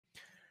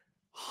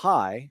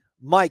high.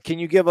 Mike, can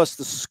you give us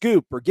the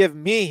scoop, or give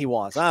me? He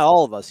wants, not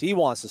all of us. He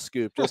wants the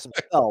scoop, just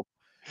himself.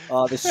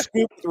 The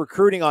scoop with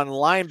recruiting on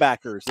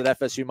linebackers that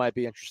FSU might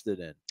be interested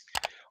in.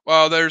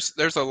 Well,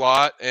 there's a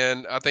lot,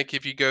 and I think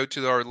if you go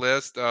to our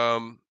list,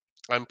 I'm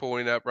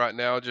pulling it up right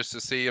now just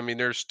to see. I mean,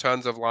 there's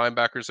tons of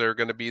linebackers that are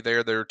going to be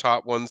there. They're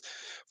top ones.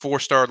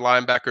 4-star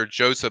linebacker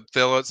Joseph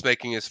Phillips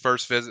making his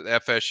first visit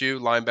at FSU.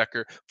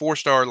 Linebacker,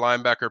 4-star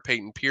linebacker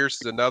Peyton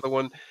Pierce is another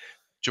one.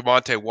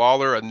 Javonte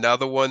Waller,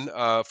 another one,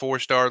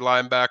 4-star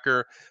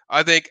linebacker.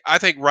 I think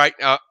right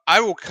now I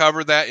will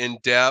cover that in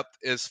depth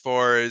as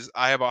far as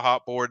I have a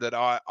hot board that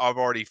I've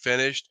already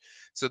finished.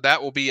 So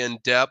that will be in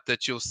depth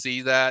that you'll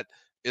see that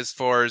as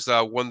far as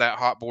when that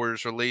hot board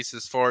is released,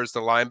 as far as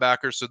the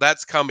linebackers. So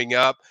that's coming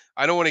up.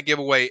 I don't want to give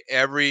away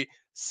every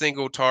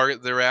single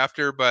target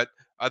thereafter, but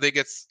I think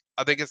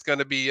it's going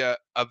to be a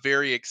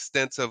very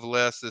extensive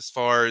list as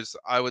far as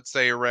I would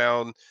say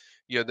around –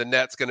 the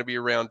net's going to be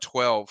around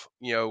 12,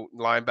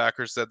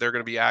 linebackers that they're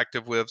going to be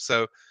active with.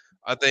 So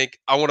I think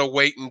I want to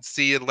wait and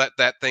see and let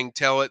that thing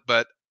tell it,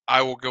 but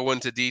I will go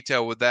into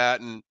detail with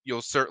that, and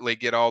you'll certainly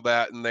get all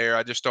that in there.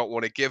 I just don't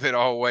want to give it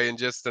all away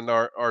in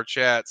our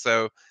chat.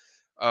 So,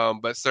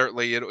 but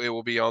certainly it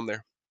will be on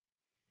there.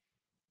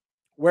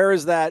 Where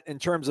is that in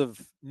terms of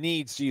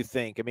needs, do you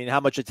think? I mean, how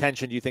much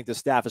attention do you think the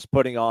staff is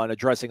putting on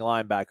addressing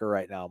linebacker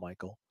right now,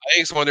 Michael? I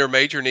think it's one of their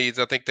major needs.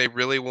 I think they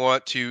really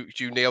want to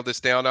nail this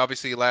down.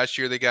 Obviously, last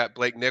year they got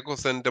Blake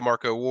Nicholson,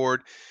 DeMarco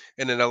Ward,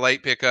 and then a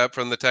late pickup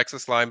from the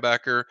Texas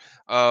linebacker.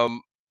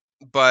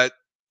 But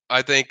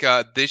I think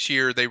this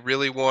year they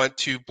really want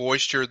to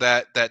bolster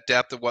that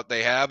depth of what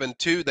they have. And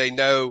two, they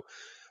know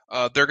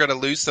they're going to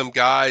lose some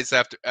guys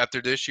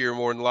after this year,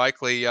 more than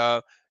likely.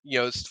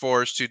 As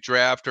far as to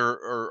draft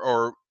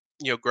or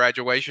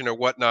graduation or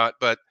whatnot.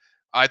 But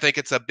I think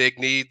it's a big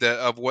need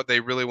of what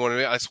they really want to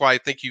do. That's why I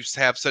think you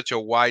have such a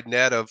wide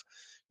net of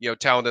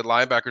talented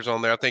linebackers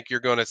on there. I think you're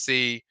going to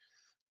see.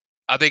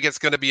 I think it's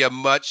going to be a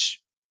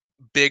much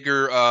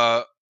bigger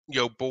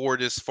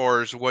board as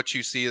far as what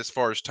you see as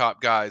far as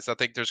top guys. I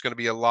think there's going to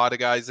be a lot of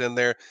guys in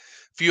there.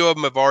 A few of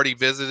them have already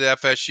visited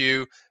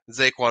FSU.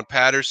 Zaquan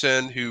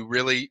Patterson, who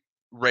really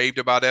raved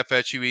about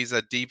FSU.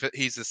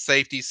 He's a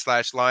safety /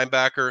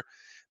 linebacker.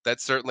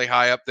 That's certainly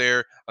high up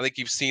there. I think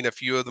you've seen a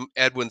few of them.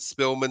 Edwin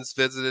Spillman's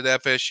visited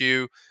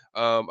FSU.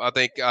 I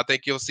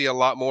think you'll see a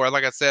lot more.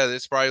 Like I said,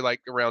 it's probably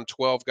like around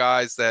 12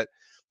 guys that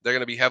they're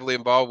going to be heavily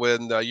involved with.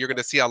 And, you're going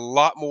to see a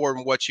lot more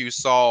than what you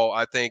saw,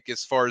 I think,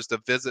 as far as the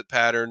visit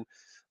pattern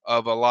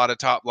of a lot of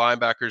top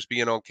linebackers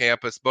being on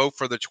campus, both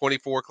for the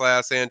 24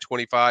 class and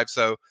 25.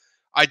 So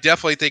I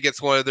definitely think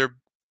it's one of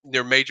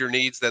their major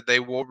needs that they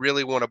will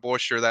really want to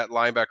bolster that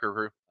linebacker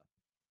group.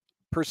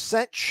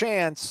 Percent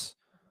chance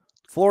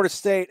Florida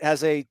State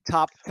has a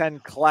top 10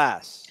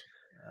 class.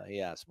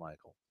 Yes,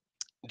 Michael.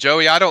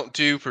 Joey, I don't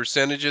do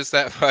percentages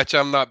that much.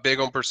 I'm not big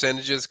on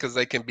percentages because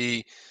they can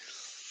be.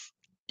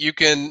 You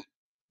can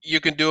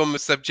do them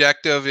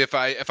subjective. If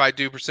I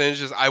do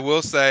percentages, I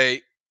will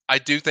say I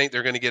do think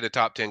they're going to get a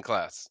top 10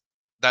 class.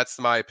 That's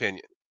my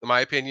opinion. My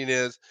opinion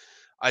is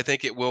I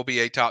think it will be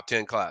a top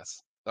 10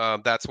 class.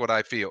 That's what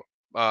I feel.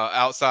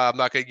 Outside, I'm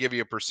not going to give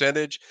you a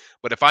percentage,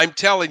 but if I'm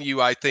telling you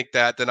I think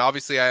that, then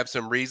obviously I have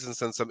some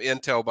reasons and some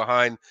intel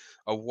behind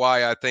of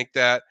why I think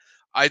that.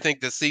 I think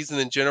the season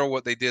in general,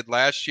 what they did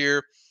last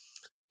year,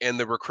 and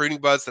the recruiting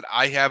buzz that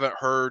I haven't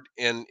heard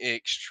in an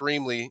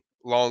extremely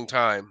long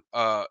time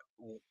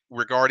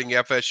regarding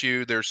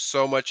FSU. There's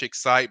so much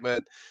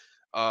excitement.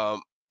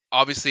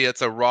 Obviously,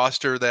 it's a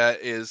roster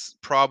that is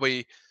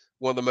probably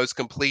one of the most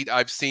complete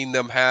I've seen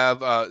them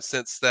have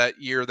since that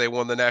year they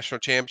won the national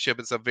championship.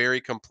 It's a very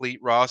complete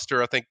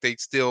roster. I think they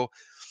still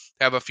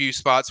have a few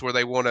spots where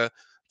they want to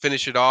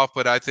finish it off,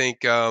 but I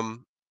think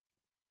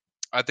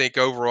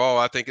overall,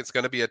 I think it's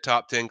going to be a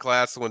top 10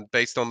 class when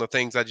based on the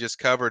things I just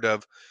covered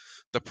of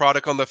the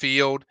product on the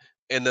field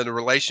and then the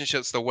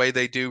relationships, the way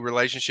they do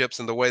relationships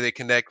and the way they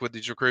connect with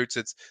these recruits.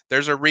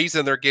 There's a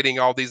reason they're getting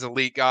all these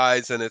elite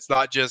guys, and it's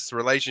not just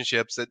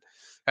relationships. It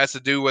has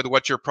to do with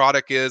what your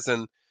product is,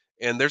 and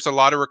there's a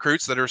lot of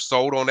recruits that are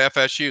sold on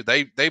FSU.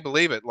 They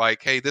believe it.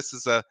 Like, hey, believe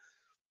it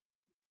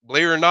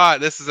or not,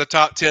 this is a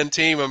top 10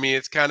 team. I mean,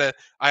 it's kind of,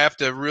 I have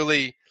to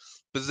really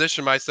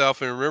position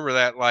myself and remember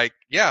that, like,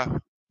 yeah,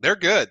 they're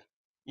good.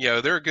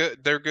 They're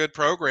a good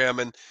program,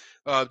 and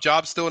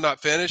job's still not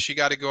finished. You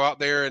got to go out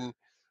there and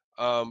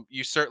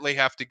you certainly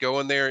have to go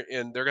in there,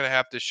 and they're going to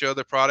have to show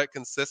the product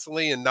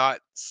consistently and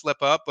not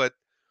slip up. But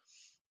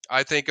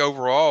I think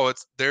overall,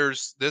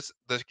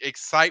 the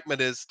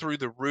excitement is through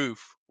the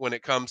roof when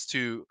it comes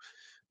to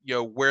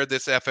where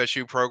this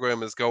FSU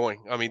program is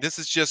going. I mean, this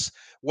is just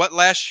what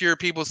last year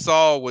people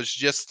saw was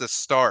just the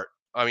start.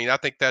 I mean, I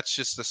think that's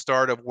just the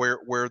start of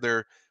where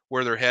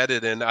they're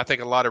headed, and I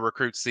think a lot of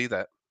recruits see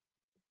that.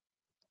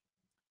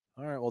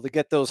 All right, well, to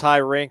get those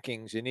high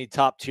rankings, you need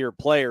top-tier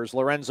players.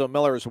 Lorenzo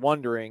Miller is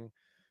wondering,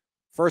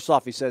 first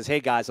off, he says, hey,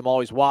 guys, I'm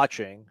always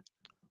watching.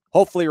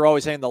 Hopefully you're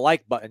always hitting the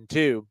like button,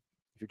 too.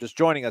 If you're just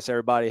joining us,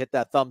 everybody, hit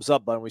that thumbs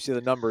up button. We see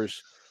the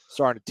numbers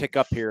starting to tick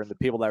up here, and the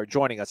people that are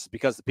joining us,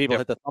 because the people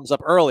hit the thumbs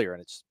up earlier,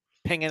 and it's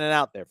pinging it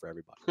out there for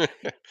everybody.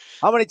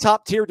 How many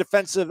top-tier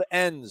defensive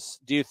ends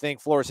do you think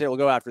Florida State will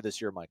go after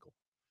this year, Michael?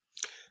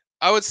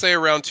 I would say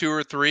around 2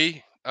 or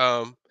 3.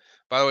 By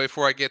the way,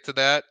 before I get to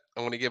that,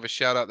 I want to give a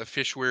shout out to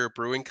Fishware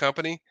Brewing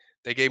Company.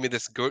 They gave me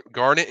this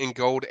garnet and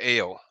gold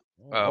ale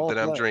that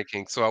I'm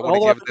drinking, so I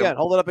want to give them.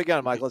 Hold it up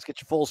again, Michael. Let's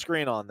get you full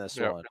screen on this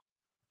one.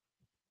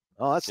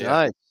 Oh, that's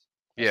nice.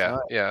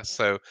 Yeah.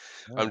 So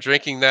I'm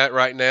drinking that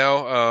right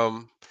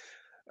now.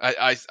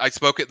 I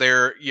spoke it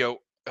there,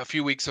 a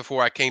few weeks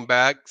before I came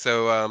back.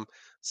 So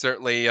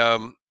certainly I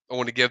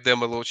want to give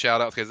them a little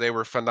shout out because they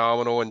were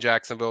phenomenal in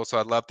Jacksonville. So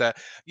I love that.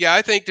 Yeah,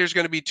 I think there's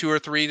going to be 2 or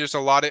 3. There's a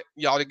lot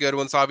of good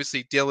ones.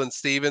 Obviously, Dylan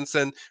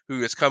Stevenson,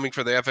 who is coming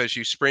for the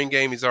FSU spring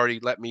game, he's already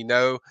let me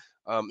know.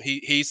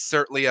 He's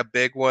certainly a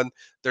big one.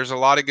 There's a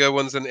lot of good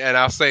ones, and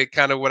I'll say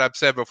kind of what I've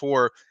said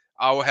before.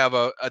 I will have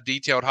a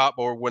detailed hot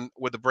board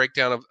with a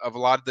breakdown of a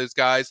lot of those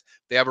guys.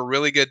 They have a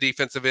really good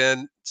defensive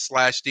end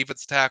 /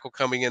 defensive tackle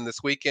coming in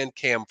this weekend,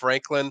 Cam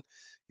Franklin.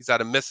 He's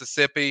out of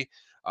Mississippi.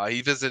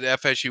 He visited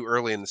FSU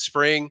early in the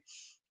spring.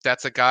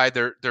 That's a guy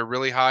they're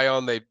really high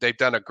on. They've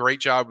done a great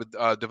job with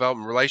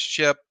developing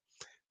relationship.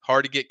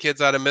 Hard to get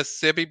kids out of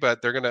Mississippi,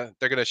 but they're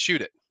gonna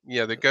shoot it.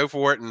 They go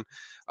for it,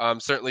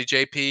 and certainly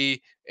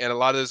JP and a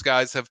lot of those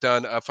guys have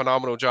done a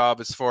phenomenal job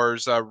as far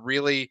as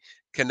really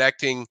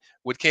connecting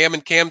with Cam,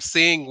 and Cam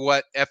seeing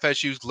what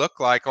FSU's look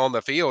like on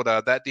the field.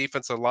 That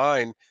defensive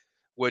line,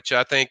 which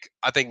I think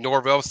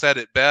Norvell said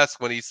it best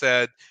when he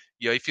said,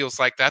 he feels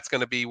like that's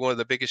going to be one of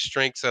the biggest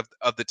strengths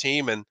of the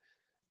team. And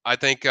I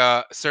think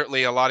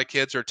certainly a lot of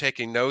kids are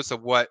taking notice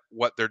of what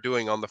they're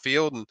doing on the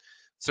field, and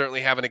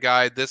certainly having a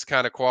guy this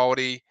kind of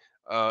quality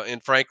in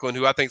Franklin,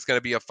 who I think is going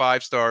to be a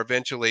 5-star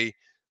eventually,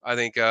 I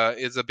think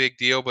is a big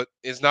deal. But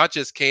it's not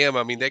just Cam.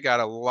 I mean, they got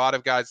a lot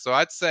of guys. So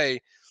I'd say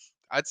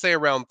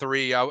around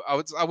 3. I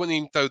wouldn't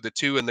even throw the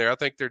 2 in there. I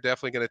think they're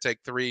definitely going to take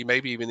 3,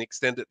 maybe even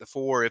extend it to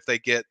 4 if they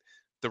get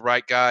the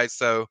right guys.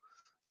 So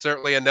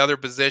certainly another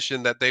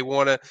position that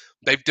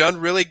they've done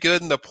really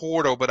good in the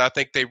portal, but I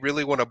think they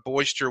really want to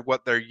bolster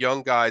what their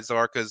young guys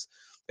are, because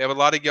they have a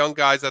lot of young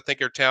guys I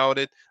think are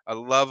talented. I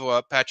love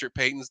what Patrick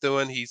Payton's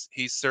doing.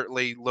 He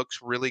certainly looks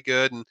really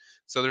good. And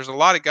so there's a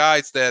lot of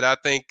guys that I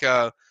think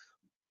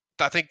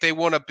they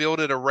want to build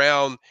it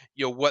around,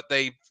 what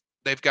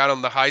they've got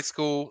on the high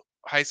school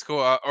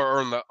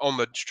or on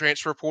the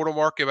transfer portal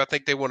market. I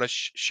think they want to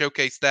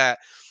showcase that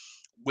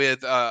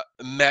with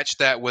match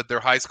that with their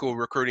high school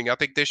recruiting. I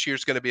think this year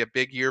is going to be a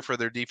big year for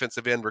their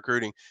defensive end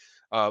recruiting.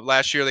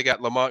 Last year they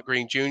got Lamont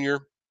Green Jr.,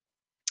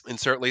 and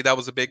certainly that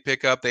was a big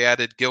pickup. They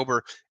added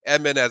Gilbert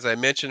Edmond, as I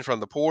mentioned, from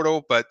the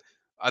portal, but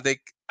I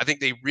think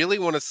they really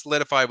want to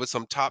solidify with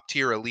some top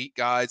tier elite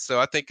guys. So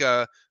I think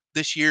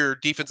this year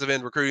defensive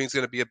end recruiting is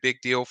going to be a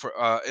big deal for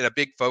and a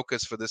big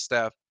focus for this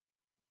staff.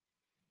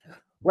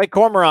 Lake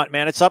Cormorant,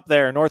 man, it's up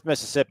there in North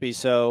Mississippi,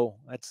 so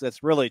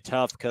that's really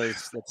tough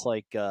because it's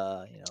like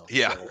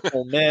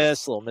Ole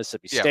Miss, little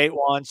Mississippi State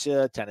wants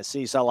you,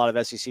 Tennessee saw a lot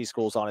of SEC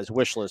schools on his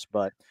wish list,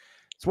 but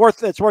it's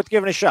worth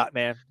giving a shot,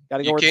 man. Got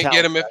to go. You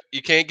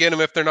can't get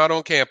them if they're not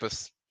on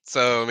campus.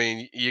 So I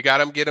mean, you got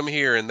them, get them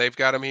here, and they've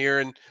got them here,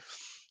 and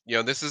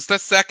this is the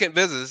second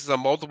visit. This is a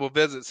multiple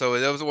visit, so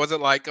it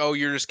wasn't like, oh,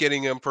 you're just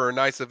getting him for a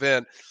nice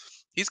event.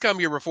 He's come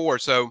here before,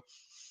 so.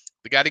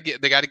 They got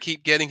to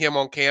keep getting him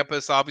on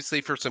campus, obviously,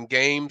 for some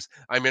games.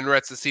 I'm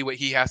interested to see what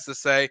he has to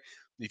say.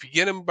 If you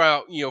get him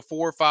about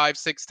 4, 5,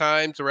 6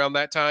 times around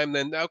that time,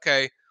 then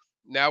okay,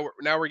 now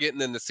we're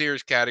getting in the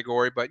serious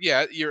category. But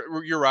yeah,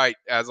 you're right,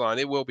 Aslan.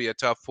 It will be a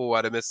tough pull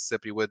out of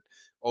Mississippi with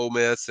Ole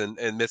Miss and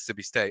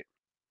Mississippi State.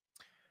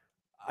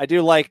 I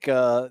do like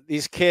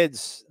these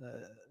kids,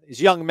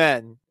 these young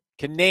men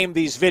can name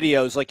these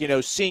videos like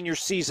senior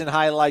season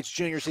highlights,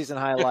 junior season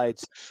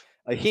highlights.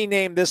 He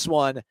named this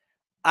one,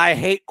 I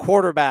hate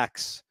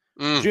quarterbacks,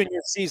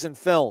 junior season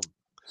film.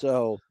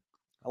 So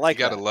I like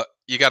that.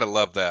 You gotta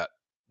love that.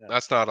 Yeah.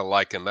 That's not a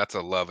liking, that's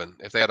a loving.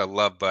 If they had a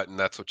love button,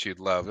 that's what you'd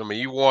love. I mean,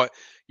 you want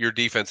your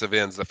defensive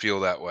ends to feel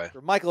that way.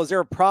 Michael, is there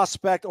a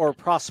prospect or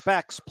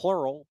prospects,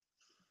 plural,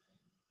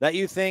 that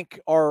you think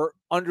are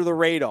under the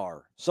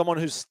radar? Someone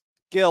whose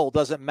skill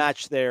doesn't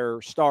match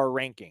their star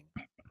ranking?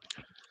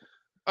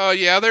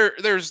 Yeah,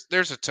 there's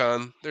a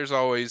ton. There's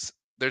always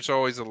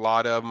a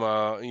lot of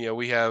them.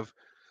 We have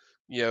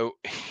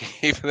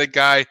even the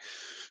guy,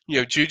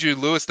 Juju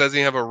Lewis doesn't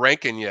even have a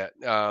ranking yet.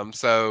 And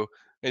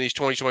he's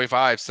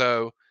 2025.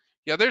 So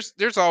yeah,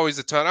 there's always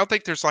a ton. I don't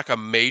think there's like a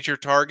major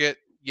target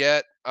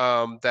yet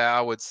that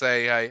I would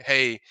say,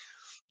 hey,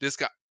 this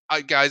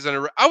guy's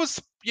under.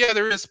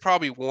 There is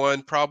probably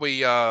one.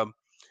 Probably I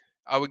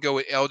would go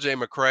with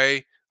LJ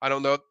McCray. I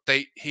don't know.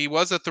 He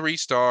was a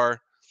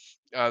 3-star,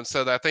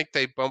 so I think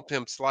they bumped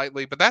him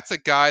slightly. But that's a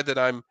guy that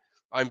I'm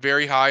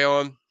very high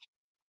on.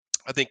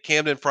 I think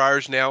Camden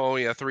Fryer's now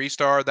only a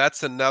 3-star.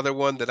 That's another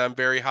one that I'm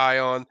very high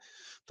on.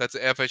 That's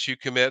an FSU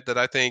commit that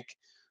I think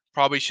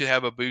probably should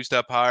have a boost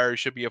up higher. It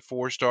should be a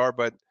 4-star,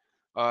 but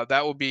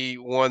that would be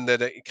one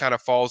that it kind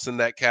of falls in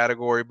that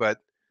category. But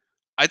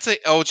I'd say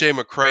LJ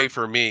McCray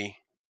for me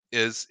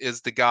is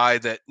the guy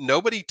that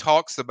nobody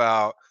talks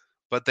about,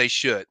 but they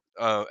should.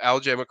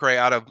 LJ McCray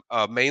out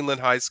of Mainland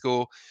High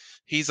School.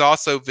 He's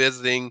also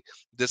visiting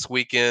this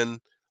weekend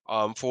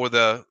for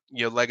the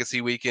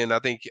Legacy weekend. I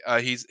think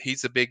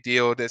he's a big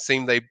deal. It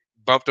seemed they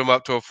bumped him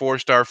up to a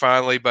 4-star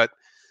finally, but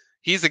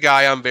he's a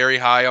guy I'm very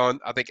high on.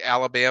 I think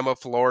Alabama,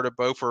 Florida,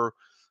 both are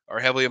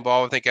heavily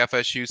involved. I think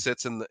FSU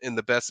sits in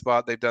the best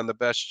spot. They've done the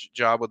best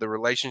job with the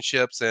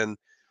relationships, and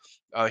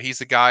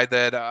he's a guy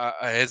that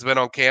has been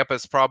on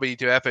campus probably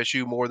to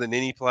FSU more than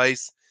any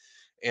place,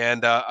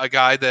 and a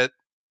guy that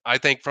I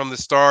think from the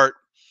start,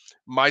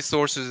 my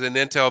sources and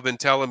intel have been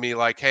telling me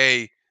like,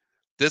 hey,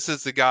 this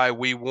is the guy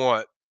we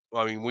want.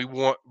 I mean, we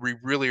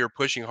really are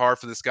pushing hard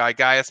for this guy.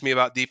 Guy asked me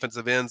about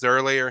defensive ends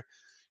earlier.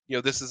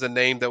 This is a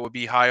name that would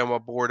be high on my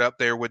board up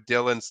there with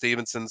Dylan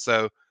Stevenson.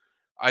 So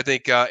I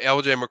think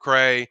LJ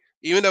McCray,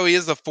 even though he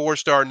is a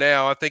 4-star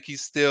now, I think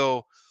he's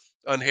still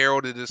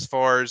unheralded as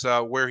far as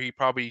where he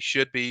probably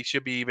should be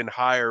even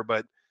higher.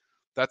 But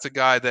that's a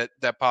guy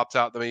that pops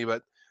out to me.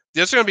 But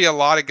there's going to be a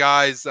lot of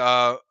guys,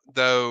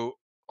 though,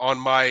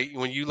 on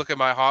when you look at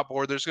my hot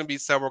board, there's going to be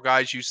several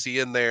guys you see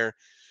in there,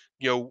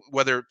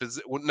 whether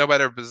no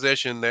matter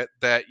position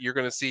that you're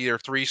going to see are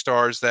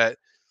 3-stars that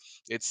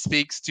it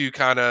speaks to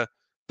kind of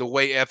the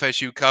way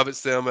FSU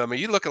covets them. I mean,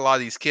 you look at a lot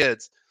of these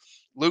kids.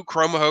 Luke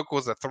Cromahoke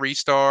was a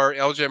 3-star.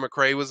 LJ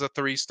McCray was a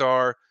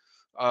 3-star.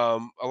 A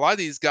lot of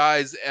these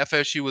guys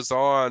FSU was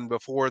on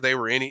before their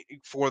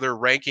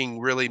ranking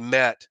really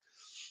met,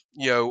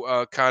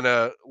 kind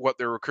of what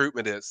their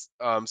recruitment is.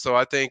 So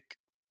I think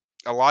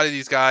a lot of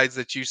these guys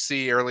that you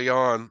see early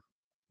on,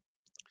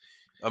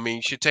 I mean,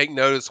 you should take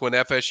notice when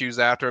FSU's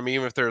after them,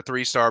 even if they're a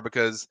 3-star,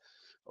 because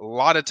a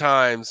lot of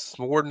times,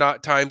 more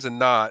not times than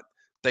not,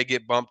 they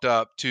get bumped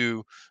up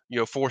to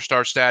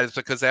 4-star status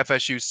because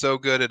FSU is so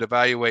good at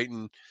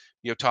evaluating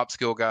top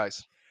skill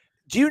guys.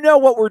 Do you know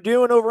what we're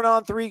doing over and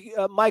on 3,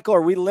 Michael?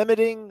 Are we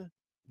limiting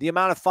the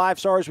amount of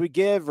 5-stars we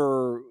give,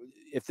 or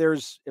if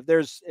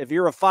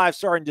you're a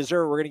 5-star and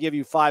deserve, we're going to give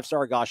you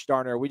 5-star? Gosh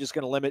darn it, are we just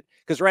going to limit?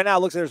 Because right now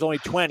it looks like there's only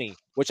 20,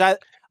 which I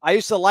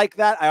used to like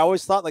that. I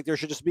always thought like there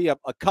should just be a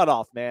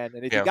cutoff, man.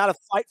 And if you got to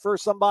fight for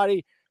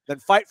somebody, then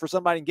fight for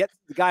somebody and get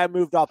the guy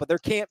moved off. But there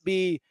can't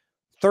be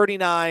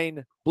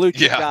 39 blue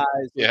chip guys.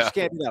 It just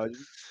can't be that.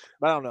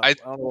 I don't know.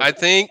 I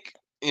think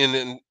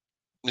in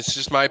it's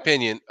just my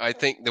opinion. I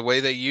think the way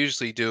they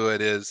usually do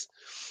it is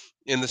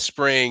in the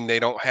spring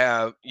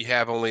you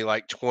have only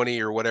like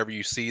 20 or whatever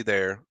you see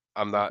there.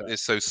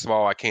 It's so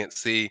small I can't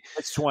see.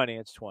 It's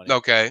 20.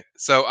 Okay.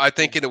 So I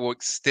think it will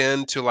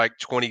extend to like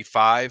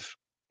 25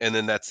 and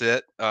then that's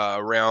it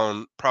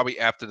around probably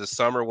after the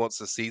summer once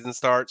the season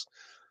starts.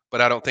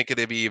 But I don't think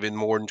it'd be even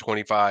more than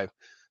 25.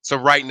 So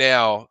right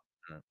now,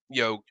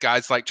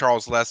 guys like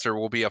Charles Lester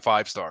will be a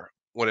 5-star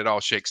when it all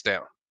shakes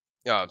down.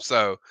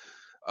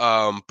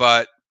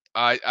 But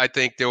I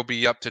think they'll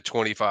be up to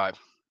 25.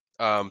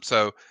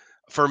 So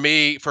for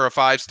me, for a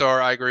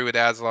 5-star, I agree with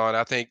Aslan.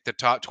 I think the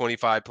top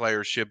 25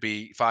 players should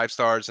be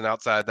 5-stars, and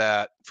outside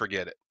that,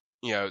 forget it.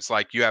 It's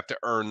like you have to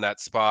earn that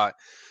spot.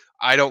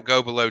 I don't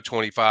go below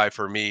 25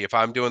 for me. If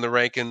I'm doing the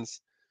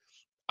rankings,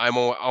 I'm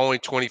only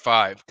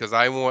 25 because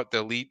I want the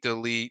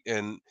elite,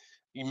 and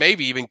you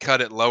maybe even cut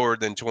it lower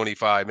than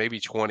 25, maybe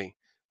 20.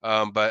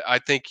 But I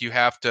think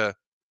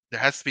there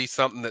has to be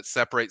something that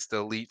separates the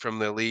elite from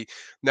the elite.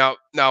 Now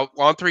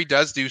On3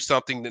 does do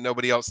something that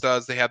nobody else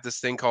does. They have this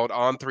thing called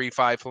On3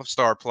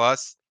 5-star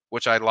plus,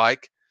 which I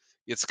like.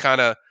 It's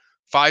kind of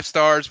 5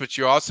 stars, but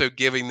you're also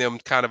giving them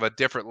kind of a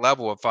different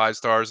level of 5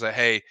 stars that,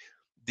 hey,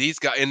 these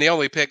guys, and they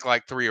only pick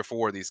like 3 or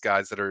 4 of these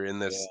guys that are in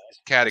this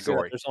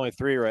category. There's only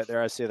 3 right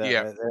there. I see that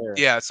right there.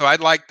 Yeah. So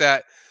I'd like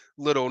that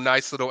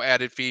nice little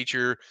added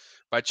feature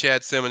by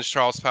Chad Simmons,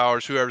 Charles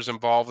Powers, whoever's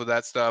involved with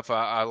that stuff.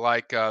 I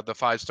like the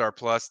 5-star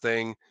plus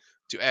thing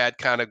to add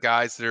kind of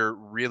guys that are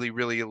really,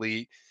 really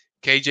elite.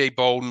 KJ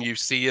Bolden, you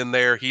see in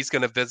there, he's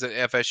going to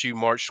visit FSU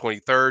March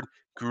 23rd.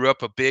 Grew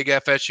up a big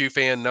FSU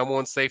fan, number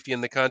 1 safety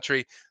in the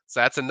country. So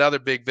that's another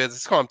big visit.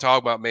 That's what I'm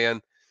talking about, man.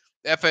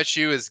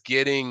 FSU is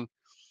getting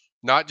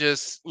not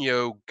just,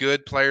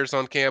 good players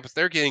on campus.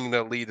 They're getting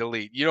the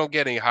elite. You don't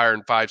get any higher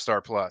than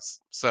 5-star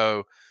plus.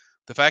 So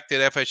the fact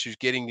that FSU is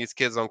getting these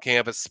kids on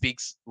campus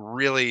speaks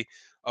really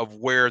of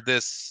where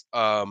this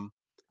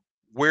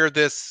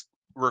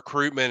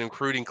recruitment and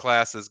recruiting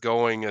class is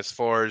going as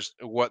far as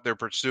what they're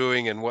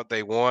pursuing and what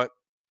they want.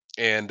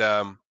 And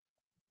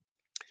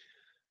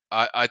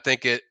I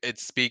think it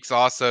speaks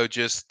also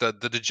just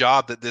the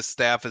job that this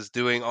staff is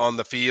doing on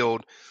the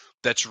field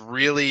that's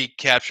really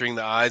capturing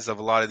the eyes of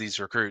a lot of these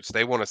recruits.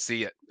 They want to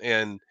see it.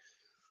 And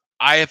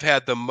I have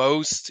had the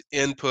most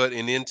input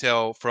and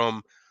intel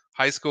from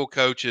high school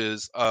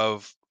coaches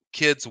of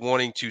kids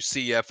wanting to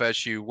see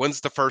FSU. When's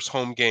the first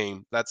home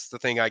game? That's the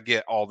thing I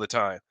get all the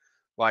time.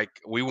 Like,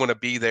 we want to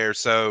be there.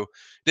 So it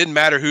didn't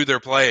matter who they're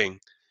playing.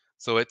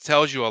 So it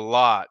tells you a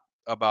lot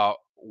about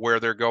where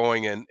they're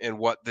going and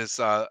what this,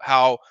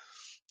 how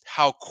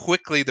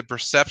quickly the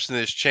perception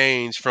has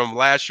changed from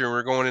last year.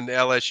 We're going into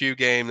LSU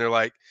game. They're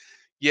like,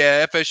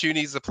 yeah, FSU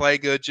needs to play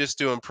good just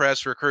to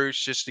impress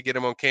recruits, just to get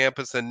them on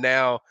campus. And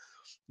now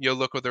you'll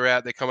look where they're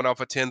at. They're coming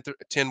off a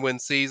 10-win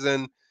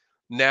season.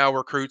 Now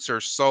recruits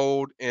are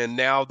sold, and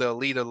now the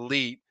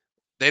elite,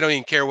 they don't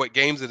even care what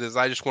games it is.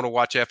 I just want to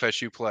watch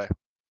FSU play.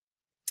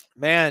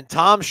 Man,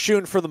 Tom's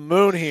shooting for the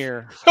moon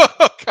here.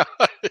 Oh,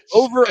 gosh.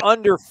 Over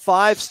under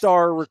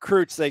 5-star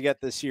recruits they get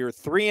this year,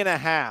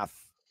 3.5.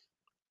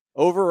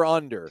 Over or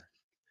under,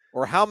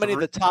 or how many of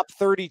the top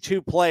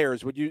 32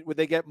 players would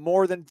they get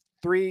more than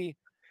 3?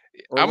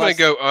 I'm going to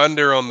go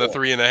under on the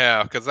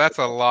 3.5 because that's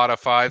a lot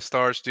of 5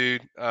 stars,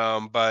 dude.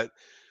 But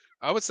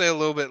I would say a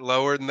little bit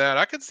lower than that.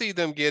 I could see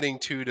them getting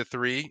 2 to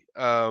 3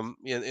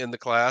 in the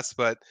class,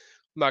 but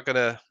I'm not going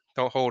to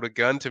don't hold a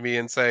gun to me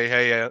and say,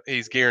 hey,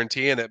 he's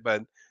guaranteeing it.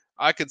 But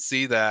I could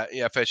see that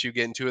FSU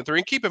getting 2 and 3.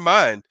 And keep in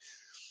mind,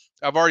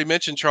 I've already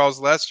mentioned Charles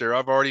Lester.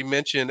 I've already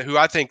mentioned who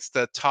I think's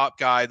the top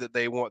guy that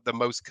they want, the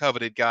most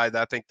coveted guy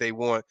that I think they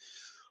want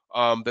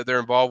that they're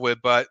involved with.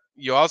 But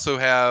you also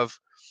have,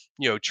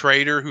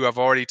 Trader, who I've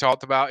already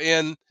talked about,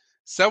 and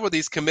some of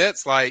these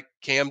commits like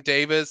Cam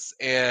Davis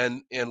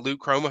and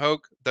Luke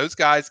Cromahoke. Those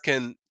guys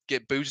can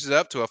get boosted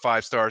up to a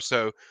 5-star,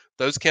 so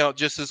those count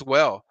just as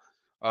well.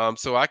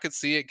 So I could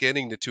see it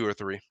getting to 2 or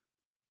 3.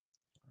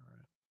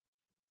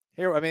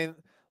 Here, I mean,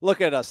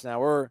 look at us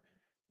now. We're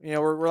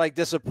like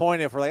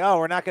disappointed if we're like, oh,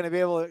 we're not going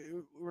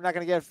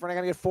to get 4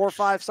 or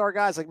 5-star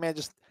guys. Like, man,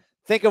 just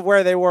think of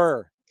where they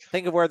were.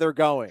 Think of where they're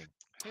going.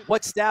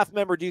 What staff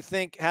member do you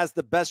think has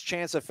the best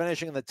chance of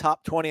finishing in the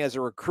top 20 as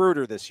a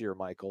recruiter this year,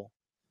 Michael?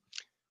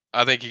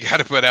 I think you got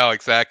to put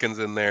Alex Atkins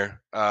in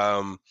there.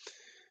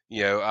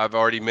 I've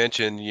already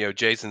mentioned,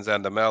 Jason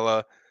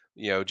Zandamela,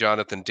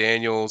 Jonathan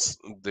Daniels.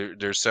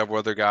 There's several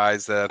other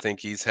guys that I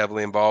think he's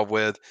heavily involved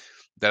with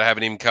that I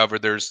haven't even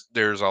covered.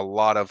 There's a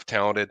lot of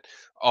talented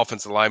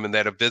offensive linemen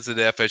that have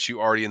visited FSU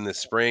already in the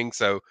spring.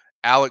 So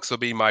Alex will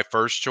be my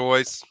first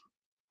choice.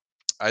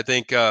 I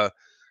think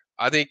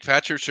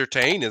Patrick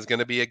Surtain is going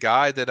to be a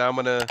guy that I'm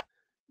going to,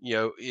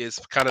 is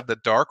kind of the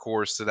dark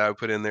horse that I would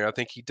put in there. I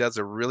think he does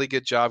a really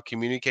good job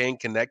communicating,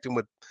 connecting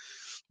with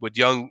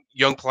young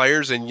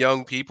players and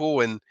young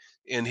people, and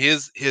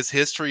his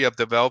history of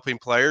developing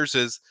players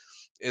is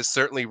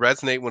certainly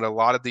resonating with a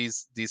lot of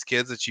these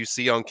kids that you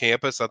see on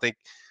campus. I think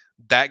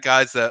that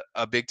guy's a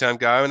big time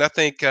guy, and I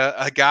think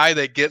a guy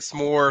that gets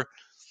more,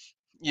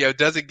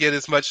 doesn't get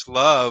as much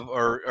love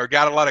or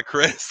got a lot of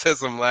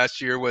criticism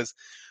last year was,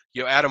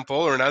 Adam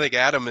Fuller, and I think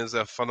Adam is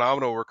a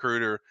phenomenal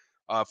recruiter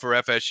for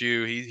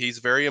FSU. He's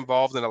very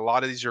involved in a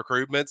lot of these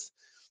recruitments.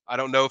 I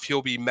don't know if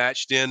he'll be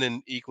matched in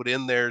and equaled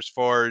in there as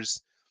far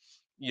as,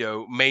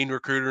 main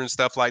recruiter and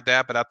stuff like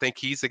that, but I think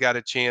he's got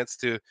a chance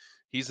to.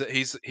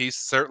 He's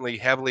certainly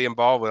heavily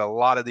involved with a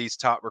lot of these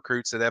top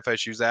recruits that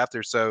FSU's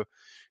after. So,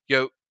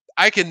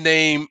 I can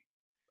name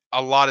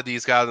a lot of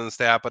these guys on the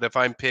staff, but if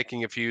I'm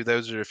picking a few,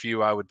 those are a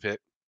few I would pick.